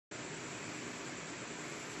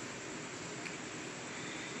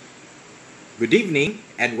Good evening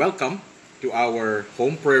and welcome to our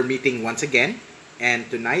home prayer meeting once again. And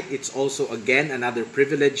tonight it's also again another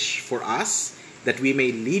privilege for us that we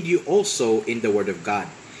may lead you also in the Word of God.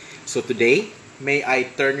 So today, may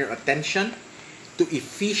I turn your attention to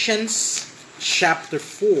Ephesians chapter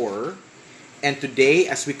 4. And today,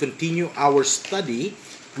 as we continue our study,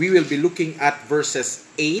 we will be looking at verses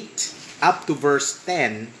 8 up to verse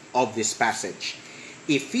 10 of this passage.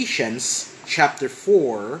 Ephesians chapter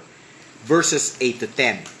 4, verses 8 to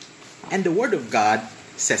 10. And the Word of God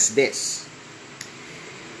says this: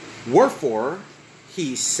 Wherefore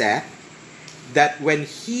he said that when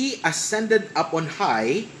he ascended up on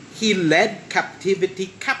high, he led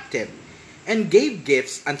captivity captive, and gave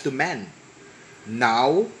gifts unto men.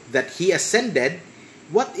 Now that he ascended,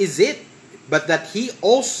 what is it but that he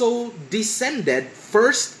also descended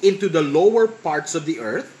first into the lower parts of the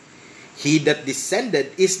earth? He that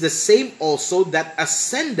descended is the same also that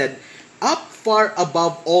ascended up far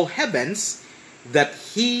above all heavens, that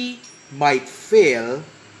he might fill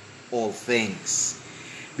all things.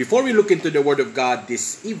 Before we look into the Word of God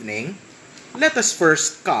this evening, let us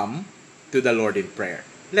first come to the Lord in prayer.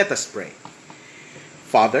 Let us pray.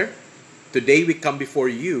 Father, today we come before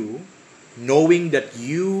you knowing that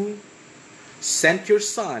you sent your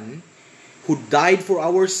Son who died for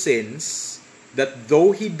our sins, that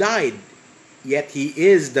though he died, yet he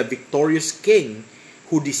is the victorious King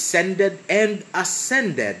who descended and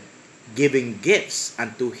ascended, giving gifts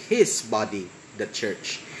unto his body, the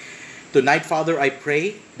church. Tonight, Father, I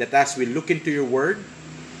pray that as we look into your word,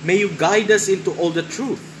 may you guide us into all the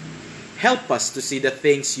truth. Help us to see the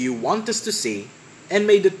things you want us to see, and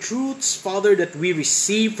may the truths, Father, that we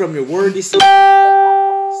receive from your word this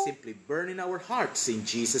evening simply burn in our hearts in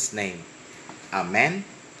Jesus' name. Amen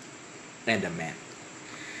and amen.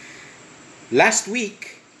 Last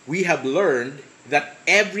week, we have learned that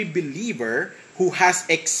every believer who has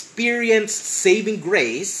experienced saving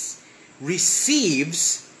grace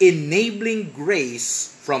receives enabling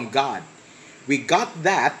grace from God. We got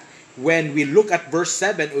that when we look at verse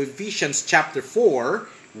 7 of Ephesians chapter 4,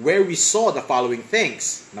 where we saw the following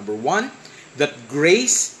things. Number 1, that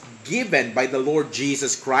grace given by the Lord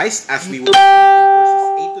Jesus Christ, as we will see in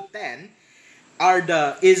verses 8 to 10,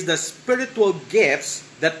 is the spiritual gifts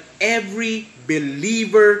that every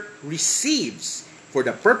believer receives for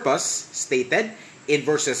the purpose stated in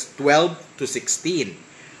verses 12 to 16.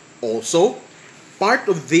 Also, part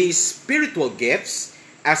of these spiritual gifts,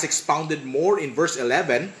 as expounded more in verse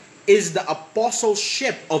 11, is the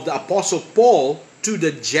apostleship of the Apostle Paul to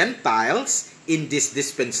the Gentiles in this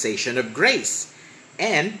dispensation of grace.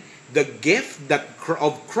 And the gift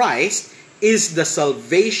of Christ is the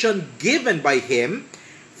salvation given by him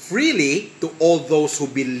freely to all those who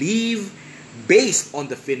believe, based on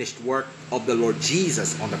the finished work of the Lord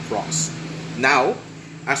Jesus on the cross. Now,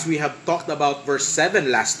 as we have talked about verse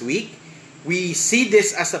 7 last week, we see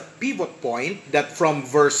this as a pivot point that from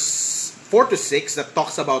verse 4 to 6 that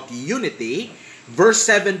talks about unity, verse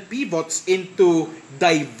 7 pivots into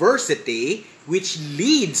diversity, which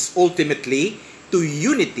leads ultimately to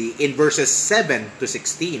unity in verses 7 to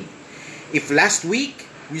 16. If last week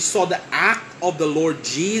we saw the act of the Lord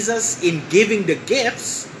Jesus in giving the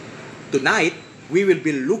gifts, tonight we will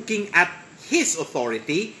be looking at his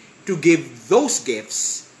authority to give those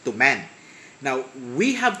gifts to men. Now,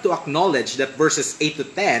 we have to acknowledge that verses 8 to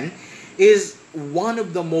 10 is one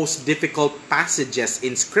of the most difficult passages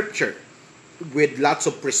in Scripture, with lots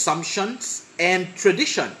of presumptions and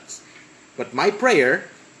traditions. But my prayer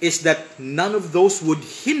is that none of those would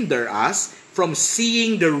hinder us from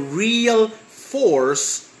seeing the real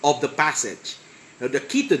force of the passage. Now, the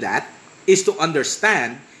key to that is to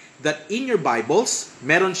understand that in your Bibles,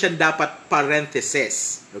 meron siyang dapat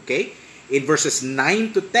parenthesis. Okay? In verses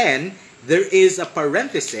 9 to 10, there is a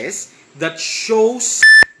parenthesis that shows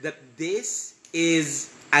that this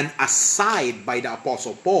is an aside by the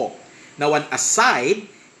Apostle Paul. Now, an aside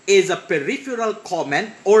is a peripheral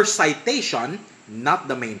comment or citation, not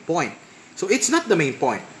the main point. So, it's not the main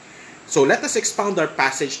point. So, let us expound our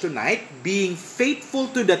passage tonight, being faithful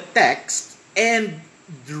to the text and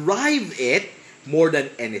drive it more than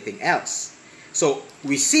anything else. So,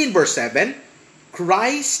 we see in verse 7,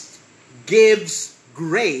 Christ gives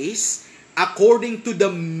grace according to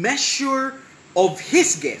the measure of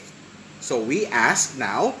his gift. So, we ask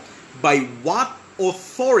now, by what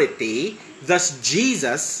authority does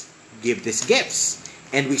Jesus give these gifts?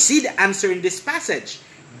 And we see the answer in this passage,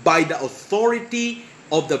 by the authority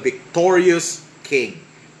of the victorious King.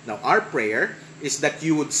 Now, our prayer is that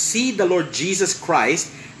you would see the Lord Jesus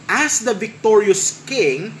Christ as the victorious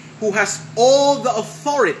King who has all the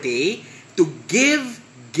authority to give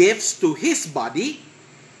gifts to his body,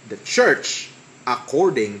 the church,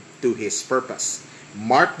 according to his purpose.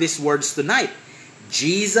 Mark these words tonight.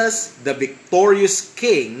 Jesus, the victorious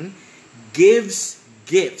King, gives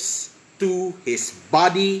gifts to his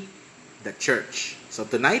body, the church. So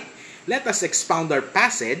tonight, let us expound our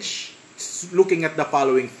passage looking at the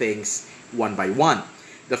following things one by one.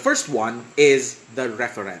 The first one is the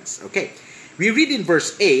reference. Okay, we read in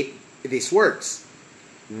verse 8 these words.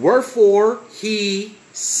 Wherefore he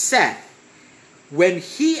saith, when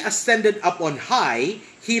he ascended up on high,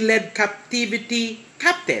 he led captivity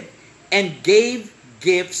captive and gave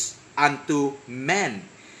gifts unto men.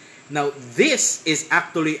 Now, this is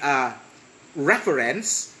actually a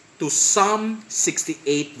reference to Psalm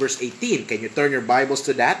 68 verse 18. Can you turn your Bibles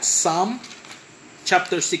to that? Psalm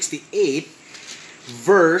chapter 68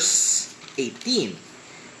 verse 18.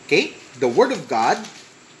 Okay? The Word of God,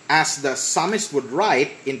 as the psalmist would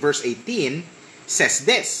write in verse 18, says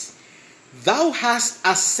this, Thou hast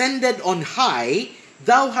ascended on high,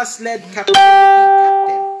 thou hast led captivity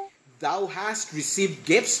captive, thou hast received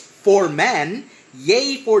gifts for men,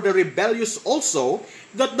 yea, for the rebellious also,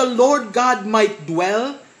 that the Lord God might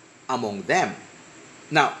dwell among them.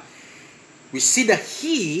 Now, we see the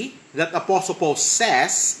he that Apostle Paul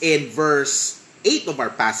says in verse 8 of our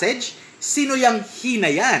passage. Sino yang he na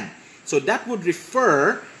yan? So that would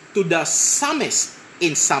refer to the psalmist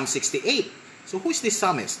in Psalm 68. So who is this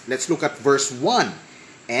psalmist? Let's look at verse 1.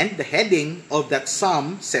 And the heading of that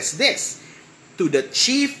psalm says this, to the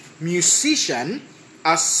chief musician,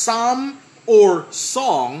 a psalm or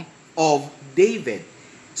song of David.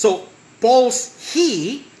 So Paul's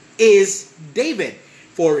he is David.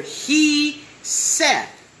 For he said,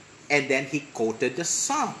 and then he quoted the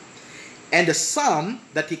psalm. And the psalm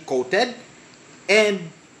that he quoted and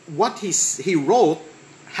what he wrote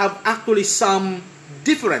have actually some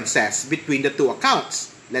differences between the two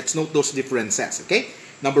accounts. Let's note those differences, okay?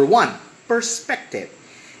 Number one, perspective.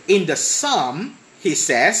 In the psalm, he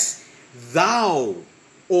says, thou,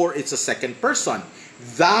 or it's a second person,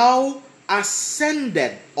 thou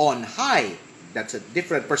ascended on high. That's a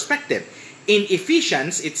different perspective. In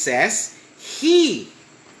Ephesians, it says, he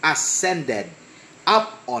ascended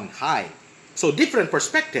up on high. So different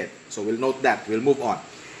perspective. So we'll note that. We'll move on.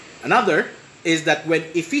 Another is that when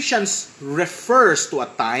Ephesians refers to a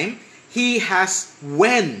time, he has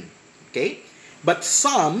when. Okay? But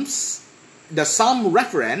Psalms, the Psalm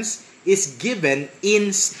reference is given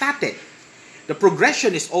in static. The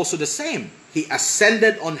progression is also the same. He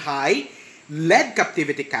ascended on high, led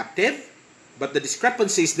captivity captive, but the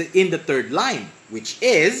discrepancy is in the third line, which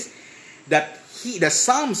is that the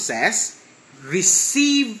Psalm says,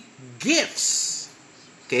 receive gifts.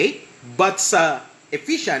 Okay? But sa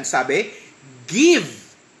Ephesians, sabi,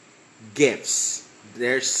 give gifts.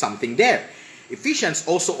 There's something there. Ephesians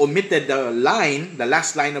also omitted the line, the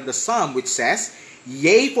last line of the Psalm, which says,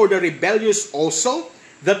 yea, for the rebellious also,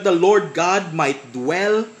 that the Lord God might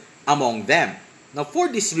dwell among them. Now, for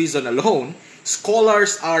this reason alone,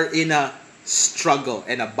 scholars are in a struggle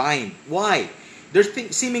and a bind. Why? They're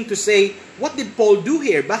seeming to say, what did Paul do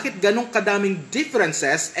here? Bakit ganong kadaming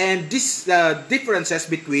differences and differences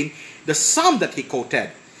between the Psalm that he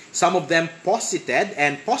quoted? Some of them posited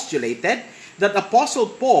and postulated that Apostle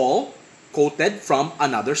Paul quoted from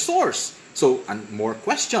another source. So, more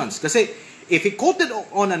questions. Kasi, if he quoted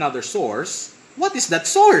on another source, what is that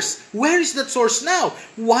source? Where is that source now?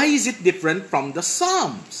 Why is it different from the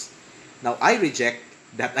Psalms? Now, I reject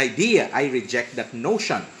that idea. I reject that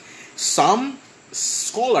notion. Some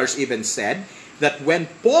scholars even said that when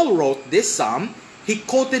Paul wrote this Psalm, he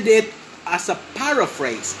quoted it as a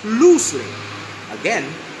paraphrase, loosely. Again,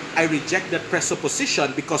 I reject that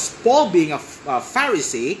presupposition because Paul, being a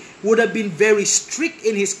Pharisee, would have been very strict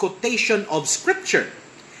in his quotation of Scripture.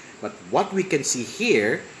 But what we can see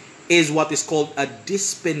here is what is called a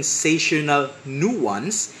dispensational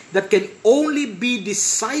nuance that can only be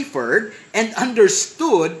deciphered and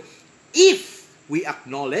understood if we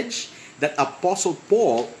acknowledge that Apostle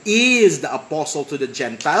Paul is the apostle to the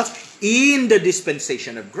Gentiles in the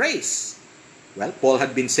dispensation of grace. Well, Paul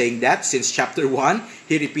had been saying that since chapter 1.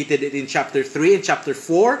 He repeated it in chapter 3 and chapter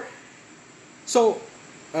 4. So,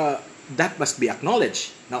 that must be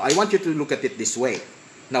acknowledged. Now, I want you to look at it this way.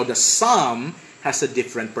 Now, the Psalm has a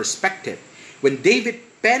different perspective. When David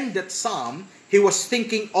penned that Psalm, he was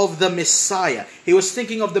thinking of the Messiah. He was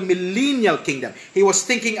thinking of the millennial kingdom. He was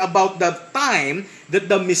thinking about the time that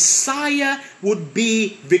the Messiah would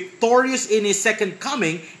be victorious in his second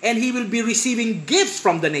coming and he will be receiving gifts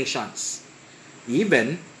from the nations,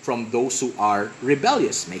 even from those who are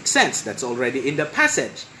rebellious. Makes sense. That's already in the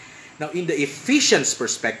passage. Now, in the Ephesians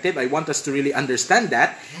perspective, I want us to really understand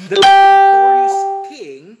that the victorious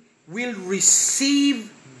king will receive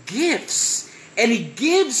gifts. And he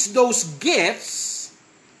gives those gifts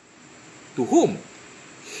to whom?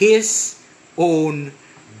 His own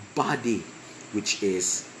body, which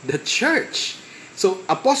is the church. So,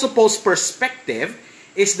 Apostle Paul's perspective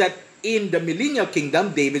is that in the millennial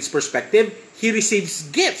kingdom, David's perspective, he receives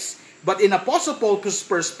gifts. But in Apostle Paul's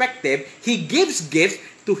perspective, he gives gifts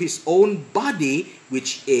to his own body,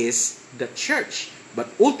 which is the church. But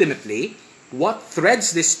ultimately, what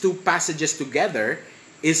threads these two passages together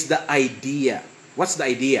is the idea. What's the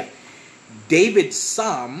idea? David's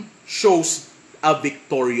psalm shows a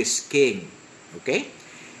victorious king. Okay?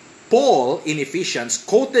 Paul in Ephesians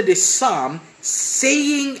quoted this psalm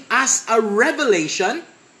saying as a revelation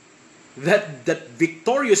that the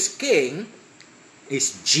victorious king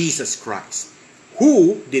is Jesus Christ,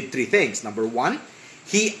 who did three things. Number one,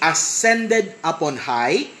 he ascended up on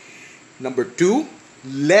high. Number two,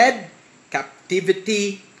 led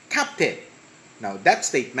captivity captive. Now that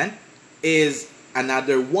statement is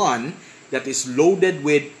another one that is loaded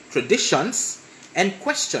with traditions and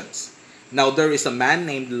questions. Now there is a man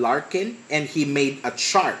named Larkin, and he made a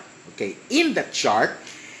chart. Okay, in that chart,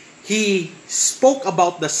 he spoke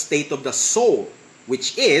about the state of the soul,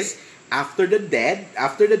 which is after the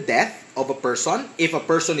death of a person. If a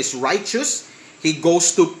person is righteous, he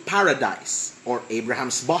goes to paradise or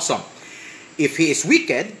Abraham's bosom. If he is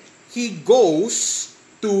wicked, he goes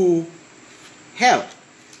to hell,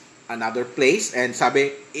 another place, and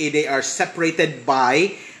sabi, they are separated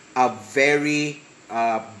by a very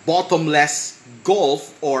bottomless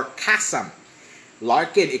gulf or chasm.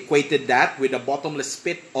 Larkin equated that with the bottomless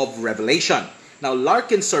pit of Revelation. Now,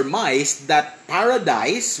 Larkin surmised that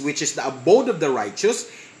paradise, which is the abode of the righteous,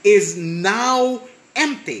 is now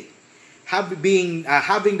empty, having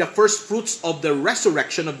the first fruits of the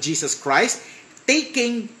resurrection of Jesus Christ,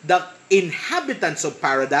 taking the inhabitants of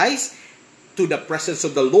paradise to the presence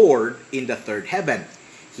of the Lord in the third heaven.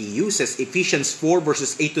 He uses Ephesians 4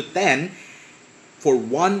 verses 8 to 10 for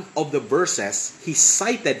one of the verses he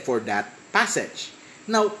cited for that passage.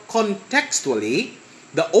 Now, contextually,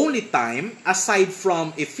 the only time, aside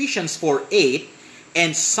from Ephesians 4:8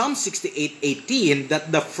 and Psalm 68:18,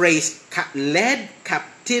 that the phrase led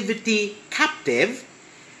captivity captive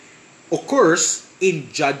occurs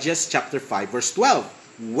in Judges chapter 5 verse 12,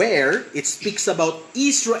 where it speaks about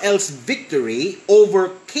Israel's victory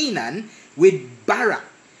over Canaan with Barak.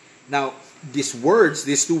 Now, these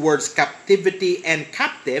two words, captivity and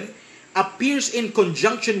captive, appears in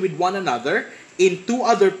conjunction with one another in two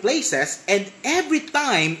other places, and every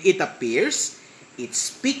time it appears, it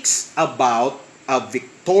speaks about a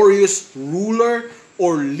victorious ruler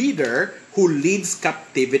or leader who leads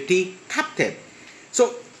captivity captive.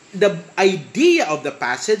 So, the idea of the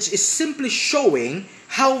passage is simply showing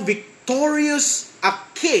how victorious a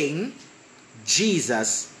king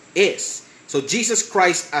Jesus is. So Jesus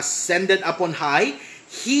Christ ascended up on high.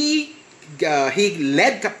 He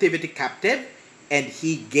led captivity captive, and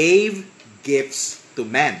he gave gifts to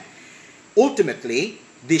men. Ultimately,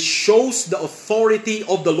 this shows the authority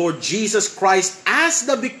of the Lord Jesus Christ as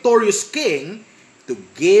the victorious king to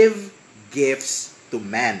give gifts to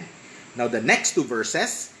men. Now, the next two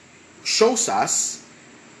verses shows us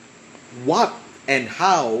what and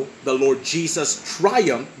how the Lord Jesus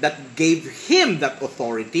triumphed that gave him that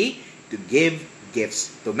authority to give gifts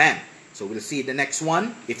to men. So we'll see the next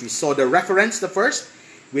one. If we saw the reference, the first,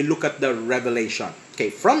 we'll look at the revelation. Okay,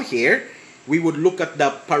 from here, we would look at the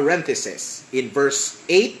parenthesis in verse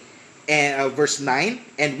 8 and verse 9,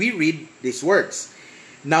 and we read these words.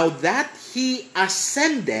 Now that he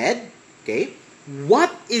ascended, okay,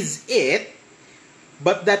 what is it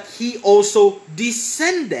but that he also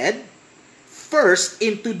descended first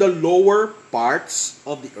into the lower parts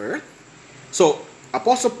of the earth? So,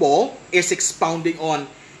 Apostle Paul is expounding on,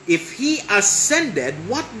 if he ascended,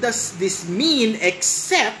 what does this mean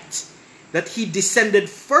except that he descended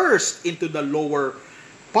first into the lower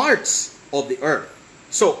parts of the earth?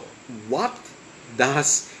 So, what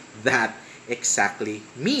does that exactly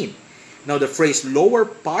mean? Now, the phrase lower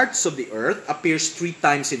parts of the earth appears 3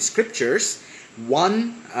 times in scriptures, 2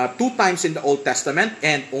 times in the Old Testament,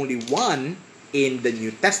 and only 1 in the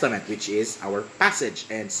New Testament, which is our passage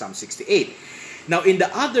and Psalm 68. Now, in the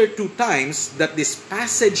other 2 times that this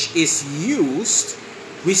passage is used,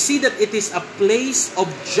 we see that it is a place of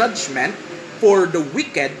judgment for the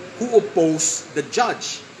wicked who oppose the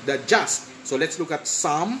just. So let's look at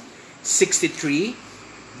Psalm 63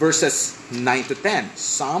 verses 9 to 10.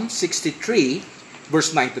 Psalm 63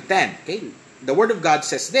 verse 9 to 10. Okay? The Word of God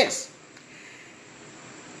says this.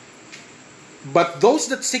 But those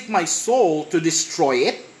that seek my soul to destroy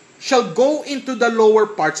it shall go into the lower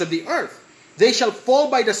parts of the earth. They shall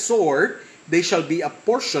fall by the sword. They shall be a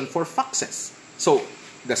portion for foxes. So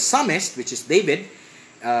the psalmist, which is David,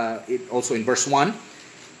 also in verse 1,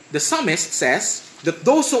 the psalmist says that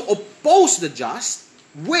those who oppose the just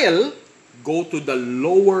will go to the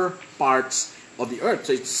lower parts of the earth.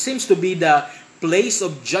 So it seems to be the place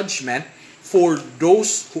of judgment for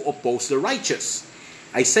those who oppose the righteous.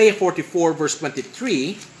 Isaiah 44 verse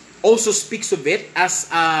 23 also speaks of it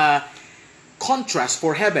as a contrast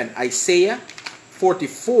for heaven. Isaiah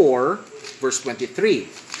 44 verse 23.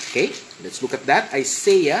 Okay, let's look at that.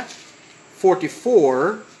 Isaiah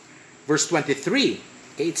 44 verse 23.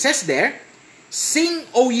 Okay, it says there, "Sing,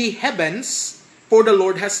 O ye heavens, for the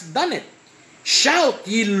Lord has done it. Shout,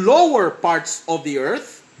 ye lower parts of the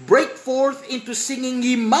earth. Break forth into singing,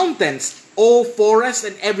 ye mountains, O forest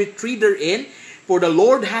and every tree therein. For the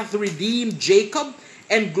Lord hath redeemed Jacob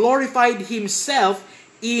and glorified himself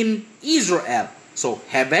in Israel." So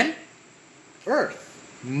heaven, earth,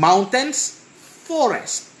 mountains,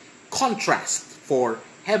 forest. Contrast for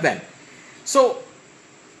heaven. So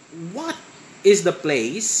what is the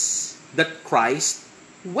place that Christ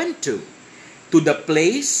went to? To the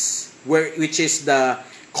place which is the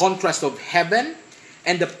contrast of heaven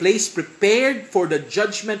and the place prepared for the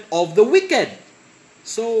judgment of the wicked.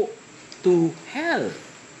 So, to hell.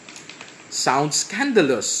 Sounds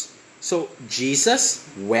scandalous. So, Jesus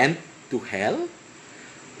went to hell?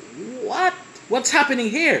 What? What's happening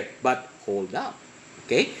here? But hold up.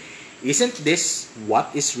 Okay? Isn't this what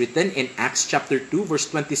is written in Acts chapter 2, verse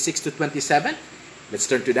 26 to 27? Let's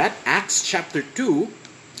turn to that. Acts chapter 2,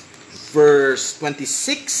 verse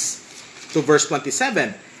 26 to verse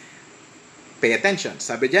 27. Pay attention.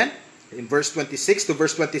 Sabi dyan, in verse 26 to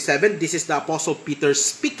verse 27, this is the Apostle Peter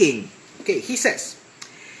speaking. Okay, he says,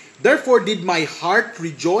 "Therefore did my heart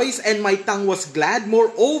rejoice, and my tongue was glad.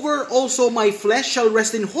 Moreover, also my flesh shall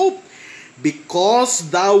rest in hope,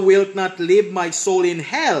 because thou wilt not leave my soul in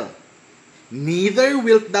hell, neither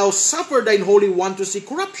wilt thou suffer thine Holy One to see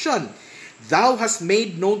corruption. Thou hast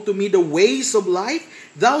made known to me the ways of life.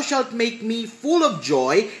 Thou shalt make me full of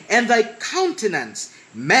joy, and thy countenance.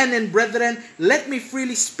 Men and brethren, let me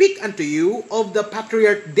freely speak unto you of the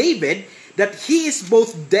patriarch David, that he is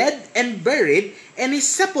both dead and buried, and his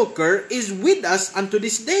sepulchre is with us unto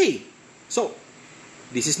this day." So,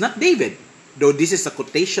 this is not David, though this is a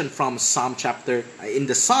quotation from Psalm chapter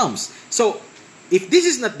in the Psalms. So, if this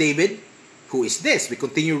is not David, who is this? We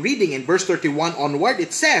continue reading in verse 31 onward.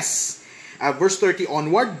 It says, verse 30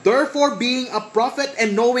 onward, "Therefore being a prophet,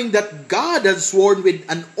 and knowing that God had sworn with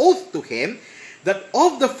an oath to him, that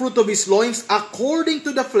of the fruit of his loins, according to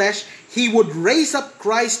the flesh, he would raise up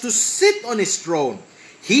Christ to sit on his throne.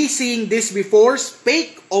 He, seeing this before,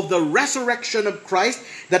 spake of the resurrection of Christ,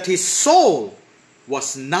 that his soul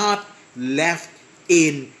was not left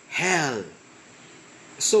in hell."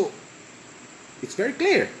 So, it's very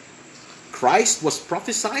clear. Christ was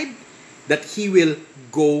prophesied that he will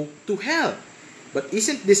go to hell. But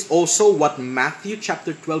isn't this also what Matthew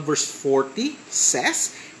chapter 12 verse 40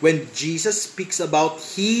 says? When Jesus speaks about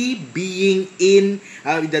he being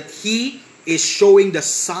that he is showing the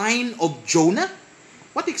sign of Jonah?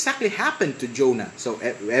 What exactly happened to Jonah? So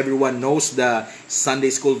everyone knows the Sunday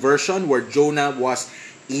school version where Jonah was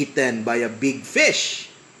eaten by a big fish.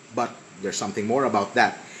 But there's something more about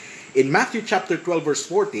that. In Matthew chapter 12 verse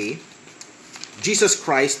 40, Jesus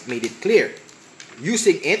Christ made it clear,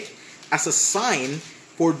 using it as a sign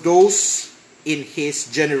for those in his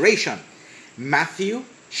generation. Matthew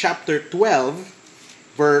chapter 12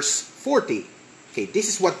 verse 40. Okay, this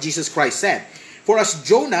is what Jesus Christ said. "For as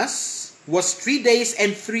Jonas was 3 days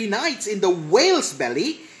and 3 nights in the whale's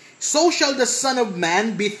belly, so shall the Son of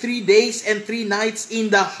Man be 3 days and 3 nights in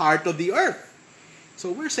the heart of the earth." So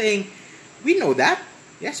we're saying, we know that.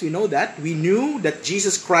 Yes, we know that. We knew that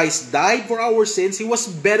Jesus Christ died for our sins. He was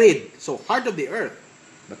buried. So, heart of the earth.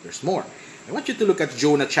 But there's more. I want you to look at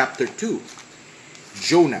Jonah chapter 2.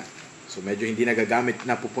 Jonah. So, medyo hindi nagagamit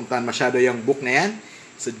na pupuntahan masyado yung book na yan.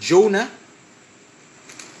 So, Jonah.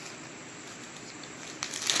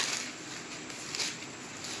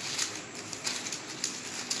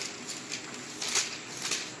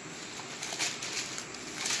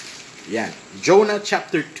 Yan. Jonah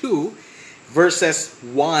chapter 2. Verses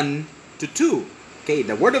 1 to 2. Okay,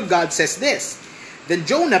 the word of God says this. "Then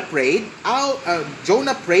Jonah prayed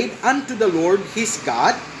unto the Lord his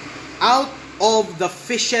God out of the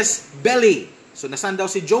fish's belly." So nasan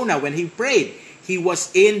daw si Jonah when he prayed? He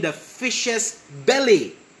was in the fish's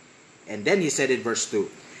belly. And then he said in verse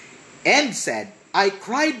 2, "And said, I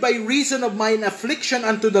cried by reason of mine affliction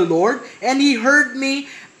unto the Lord, and He heard me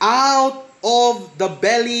out of the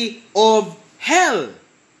belly of hell.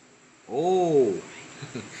 Oh,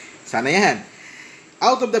 sana yan.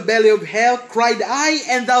 Out of the belly of hell cried I,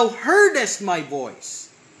 and thou heardest my voice.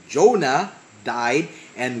 Jonah died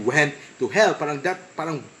and went to hell. Parang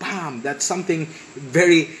bam, that's something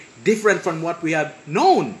very different from what we have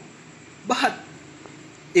known. But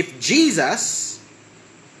if Jesus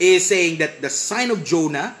is saying that the sign of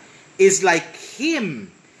Jonah is like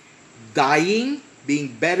him dying,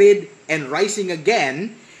 being buried, and rising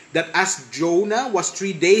again, that as Jonah was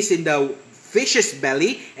 3 days in the fish's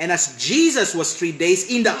belly, and as Jesus was 3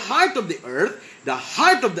 days in the heart of the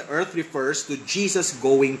earth refers to Jesus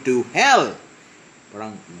going to hell.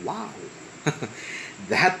 Parang, wow.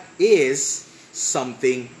 That is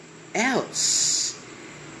something else.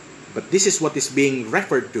 But this is what is being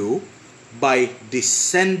referred to by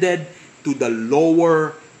descended to the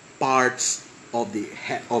lower parts of the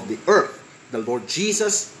earth. The Lord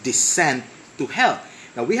Jesus descend to hell.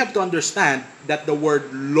 Now we have to understand that the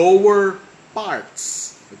word lower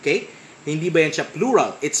parts, okay? Hindi ba yan siya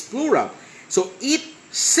plural? It's plural. So it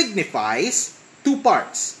signifies two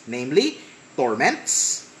parts, namely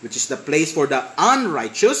torments, which is the place for the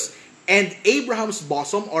unrighteous, and Abraham's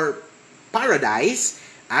bosom or paradise,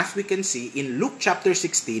 as we can see in Luke chapter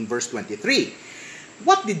 16 verse 23.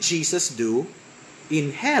 What did Jesus do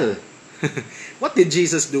in hell? What did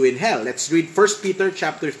Jesus do in hell? Let's read 1 Peter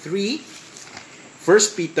chapter 3. 1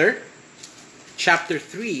 Peter chapter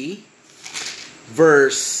 3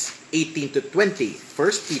 verse 18 to 20.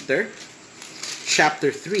 1 Peter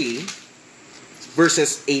chapter 3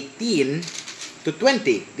 verses 18 to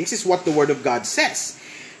 20. This is what the Word of God says.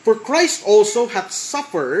 For Christ also hath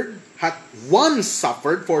once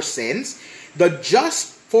suffered for sins, the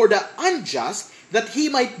just for the unjust, that He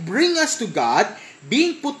might bring us to God,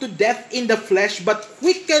 being put to death in the flesh, but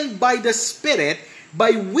quickened by the Spirit,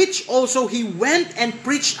 by which also He went and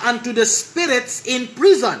preached unto the spirits in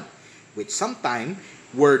prison, which sometime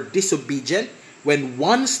were disobedient, when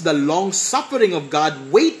once the long suffering of God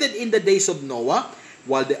waited in the days of Noah,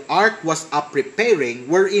 while the ark was up preparing,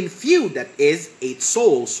 wherein few, that is, 8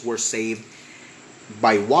 souls, were saved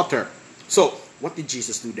by water. So, what did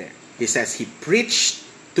Jesus do there? He says He preached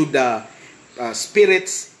to the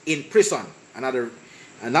spirits in prison. Another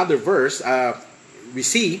verse, we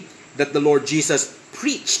see that the Lord Jesus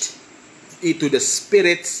preached to the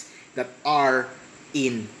spirits that are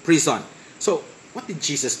in prison. So, what did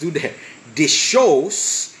Jesus do there? This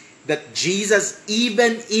shows that Jesus,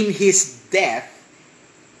 even in His death,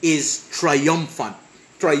 is triumphant.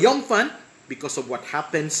 Triumphant because of what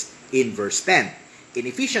happens in verse 10. In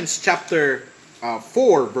Ephesians chapter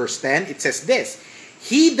 4 verse 10, it says this,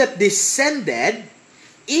 He that descended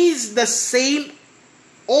is the same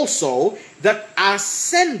also that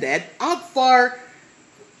ascended up far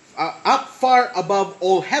above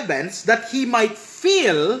all heavens, that He might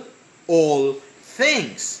fill all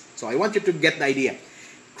things. So I want you to get the idea.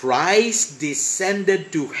 Christ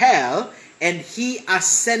descended to hell, and He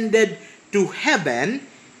ascended to heaven.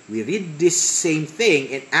 We read this same thing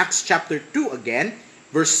in Acts chapter 2 again,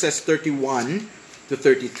 verses 31 to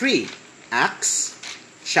 33. Acts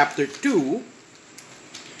chapter 2,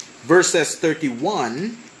 verses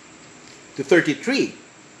 31 to 33.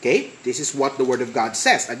 Okay, this is what the Word of God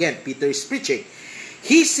says. Again, Peter is preaching.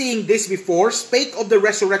 He, seeing this before, spake of the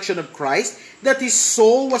resurrection of Christ, that His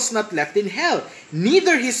soul was not left in hell,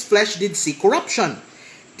 neither His flesh did see corruption.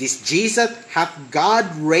 This Jesus hath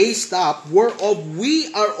God raised up, whereof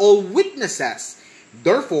we are all witnesses.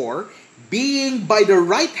 Therefore, being by the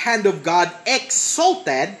right hand of God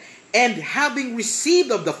exalted, and having received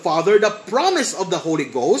of the Father the promise of the Holy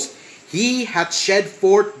Ghost, He hath shed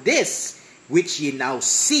forth this, which ye now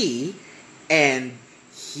see and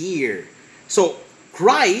hear. So,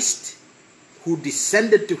 Christ, who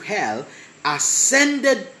descended to hell,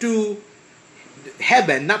 ascended to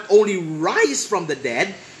heaven, not only rise from the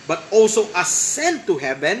dead, but also ascend to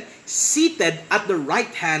heaven, seated at the right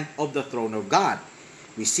hand of the throne of God.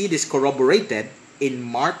 We see this corroborated in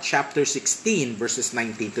Mark chapter 16, verses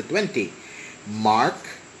 19 to 20. Mark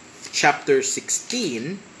chapter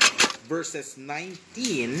 16, verses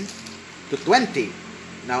 19 to 20.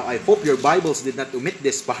 Now, I hope your Bibles did not omit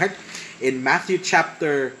this part. In Matthew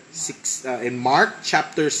chapter 6, in Mark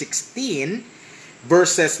chapter 16,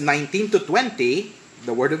 verses 19 to 20,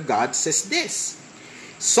 the Word of God says this.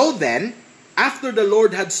 So then, after the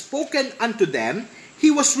Lord had spoken unto them,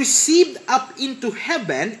 He was received up into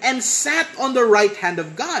heaven and sat on the right hand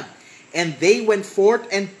of God. And they went forth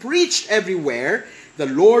and preached everywhere, the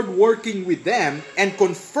Lord working with them and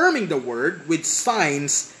confirming the word with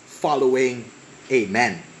signs following.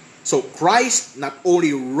 Amen. So Christ not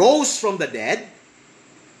only rose from the dead,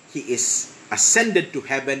 He is ascended to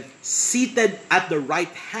heaven, seated at the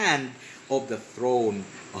right hand of the throne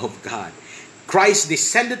of God. Christ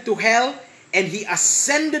descended to hell and He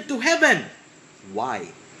ascended to heaven. Why?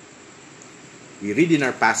 We read in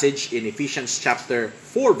our passage in Ephesians chapter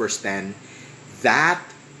 4 verse 10, that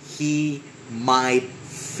He might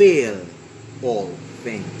fill all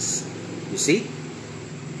things. You see?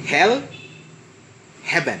 Hell,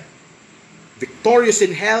 heaven. Victorious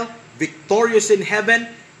in hell, victorious in heaven.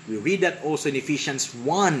 We read that also in Ephesians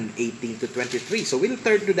 1, 18 to 23. So we'll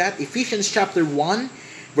turn to that. Ephesians chapter 1,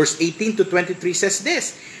 verse 18 to 23 says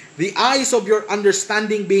this, the eyes of your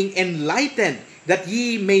understanding being enlightened, that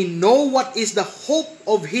ye may know what is the hope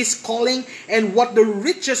of His calling, and what the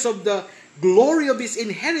riches of the glory of His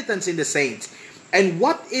inheritance in the saints, and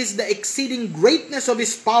what is the exceeding greatness of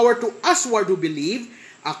His power to usward who believe,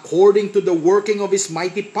 according to the working of His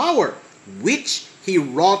mighty power, which He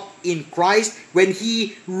wrought in Christ when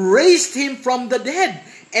He raised Him from the dead,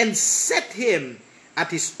 and set Him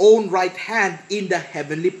at His own right hand in the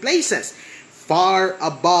heavenly places, far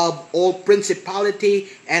above all principality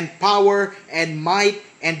and power and might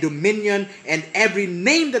and dominion and every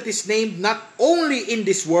name that is named, not only in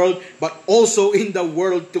this world but also in the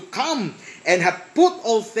world to come, and hath put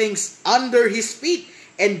all things under His feet,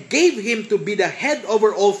 and gave Him to be the head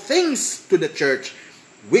over all things to the church,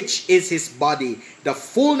 which is His body, the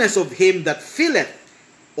fullness of Him that filleth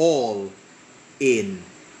all in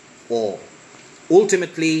all.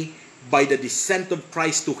 Ultimately, by the descent of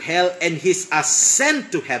Christ to hell and His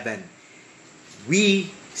ascent to heaven,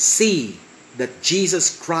 we see that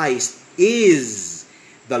Jesus Christ is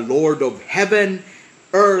the Lord of heaven,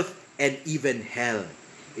 earth, and even hell.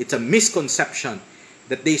 It's a misconception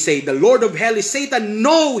that they say the Lord of hell is Satan.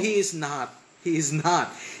 No, He is not. He is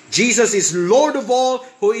not. Jesus is Lord of all,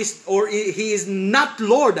 He is not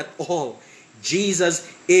Lord at all.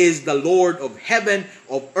 Jesus is the Lord of heaven,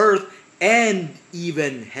 of earth, and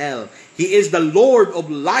even hell. He is the Lord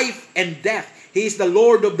of life and death. He is the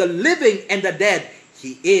Lord of the living and the dead.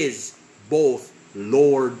 He is both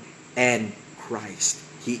Lord and Christ.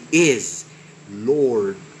 He is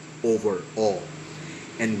Lord over all.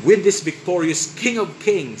 And with this victorious King of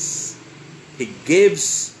Kings, He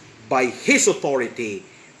gives by His authority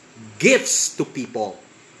gifts to people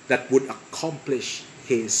that would accomplish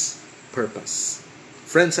His purpose.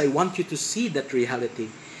 Friends, I want you to see that reality,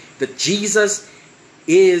 that Jesus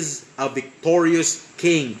is a victorious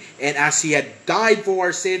King. And as He had died for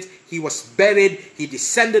our sins, He was buried, He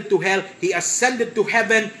descended to hell, He ascended to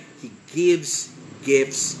heaven, He gives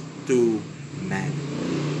gifts to man.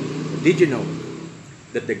 Did you know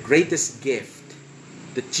that the greatest gift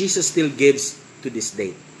that Jesus still gives to this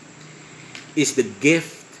day is the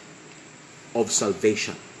gift of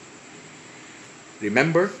salvation?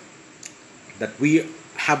 Remember that we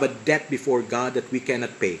have a debt before God that we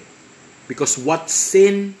cannot pay, because what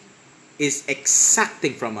sin is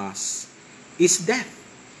exacting from us is death.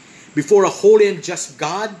 Before a holy and just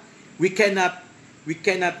God, we cannot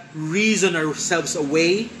reason ourselves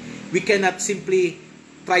away. We cannot simply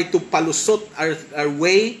try to palusot our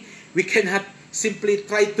way. We cannot simply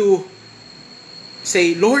try to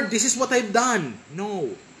say, Lord, this is what I've done.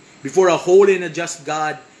 No. Before a holy and a just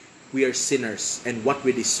God, we are sinners, and what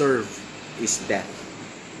we deserve is death.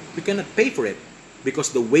 We cannot pay for it,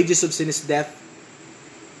 because the wages of sin is death.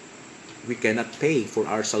 We cannot pay for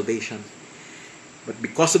our salvation. But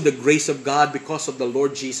because of the grace of God, because of the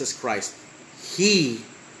Lord Jesus Christ, He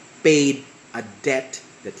paid a debt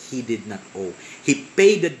that He did not owe. He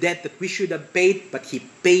paid the debt that we should have paid, but He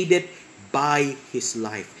paid it by His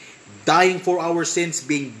life. Dying for our sins,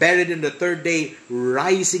 being buried in the third day,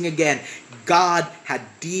 rising again. God had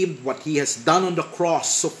deemed what He has done on the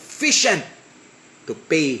cross sufficient to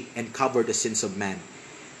pay and cover the sins of man.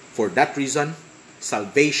 For that reason,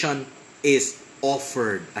 salvation is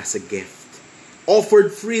offered as a gift.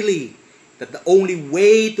 Offered freely. That the only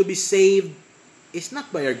way to be saved is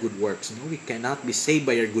not by our good works. No, we cannot be saved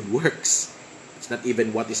by our good works. It's not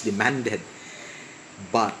even what is demanded.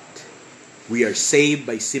 But we are saved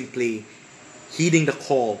by simply heeding the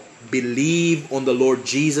call. Believe on the Lord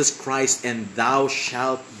Jesus Christ and thou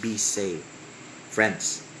shalt be saved.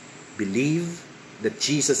 Friends, believe that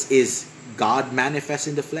Jesus is God manifest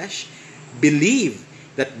in the flesh. Believe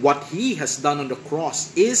that what He has done on the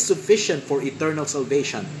cross is sufficient for eternal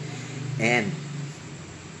salvation. And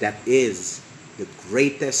that is the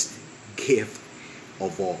greatest gift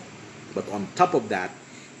of all. But on top of that,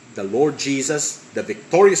 the Lord Jesus, the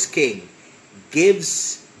victorious King,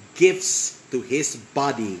 gives gifts to His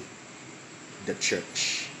body, the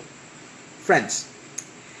church. Friends,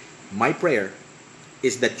 my prayer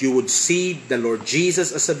is that you would see the Lord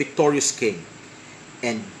Jesus as a victorious King,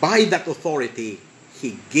 and by that authority,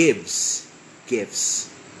 He gives gifts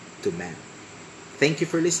to man. Thank you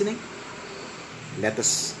for listening. Let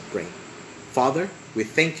us pray. Father, we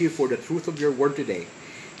thank you for the truth of your word today,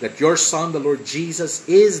 that your Son, the Lord Jesus,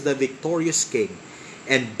 is the victorious King,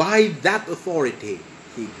 and by that authority,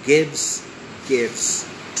 He gives gifts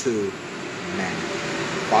to man.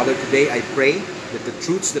 Father, today I pray that the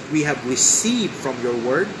truths that we have received from your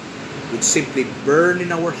word would simply burn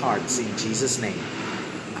in our hearts in Jesus' name.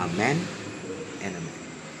 Amen and amen.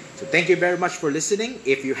 So thank you very much for listening.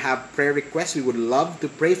 If you have prayer requests, we would love to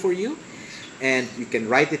pray for you. And you can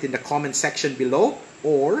write it in the comment section below,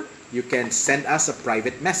 or you can send us a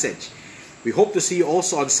private message. We hope to see you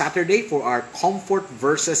also on Saturday for our Comfort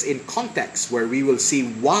Verses in Context, where we will see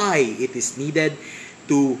why it is needed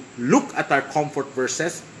to look at our comfort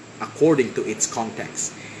verses according to its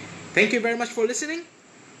context. Thank you very much for listening.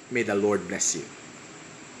 May the Lord bless you.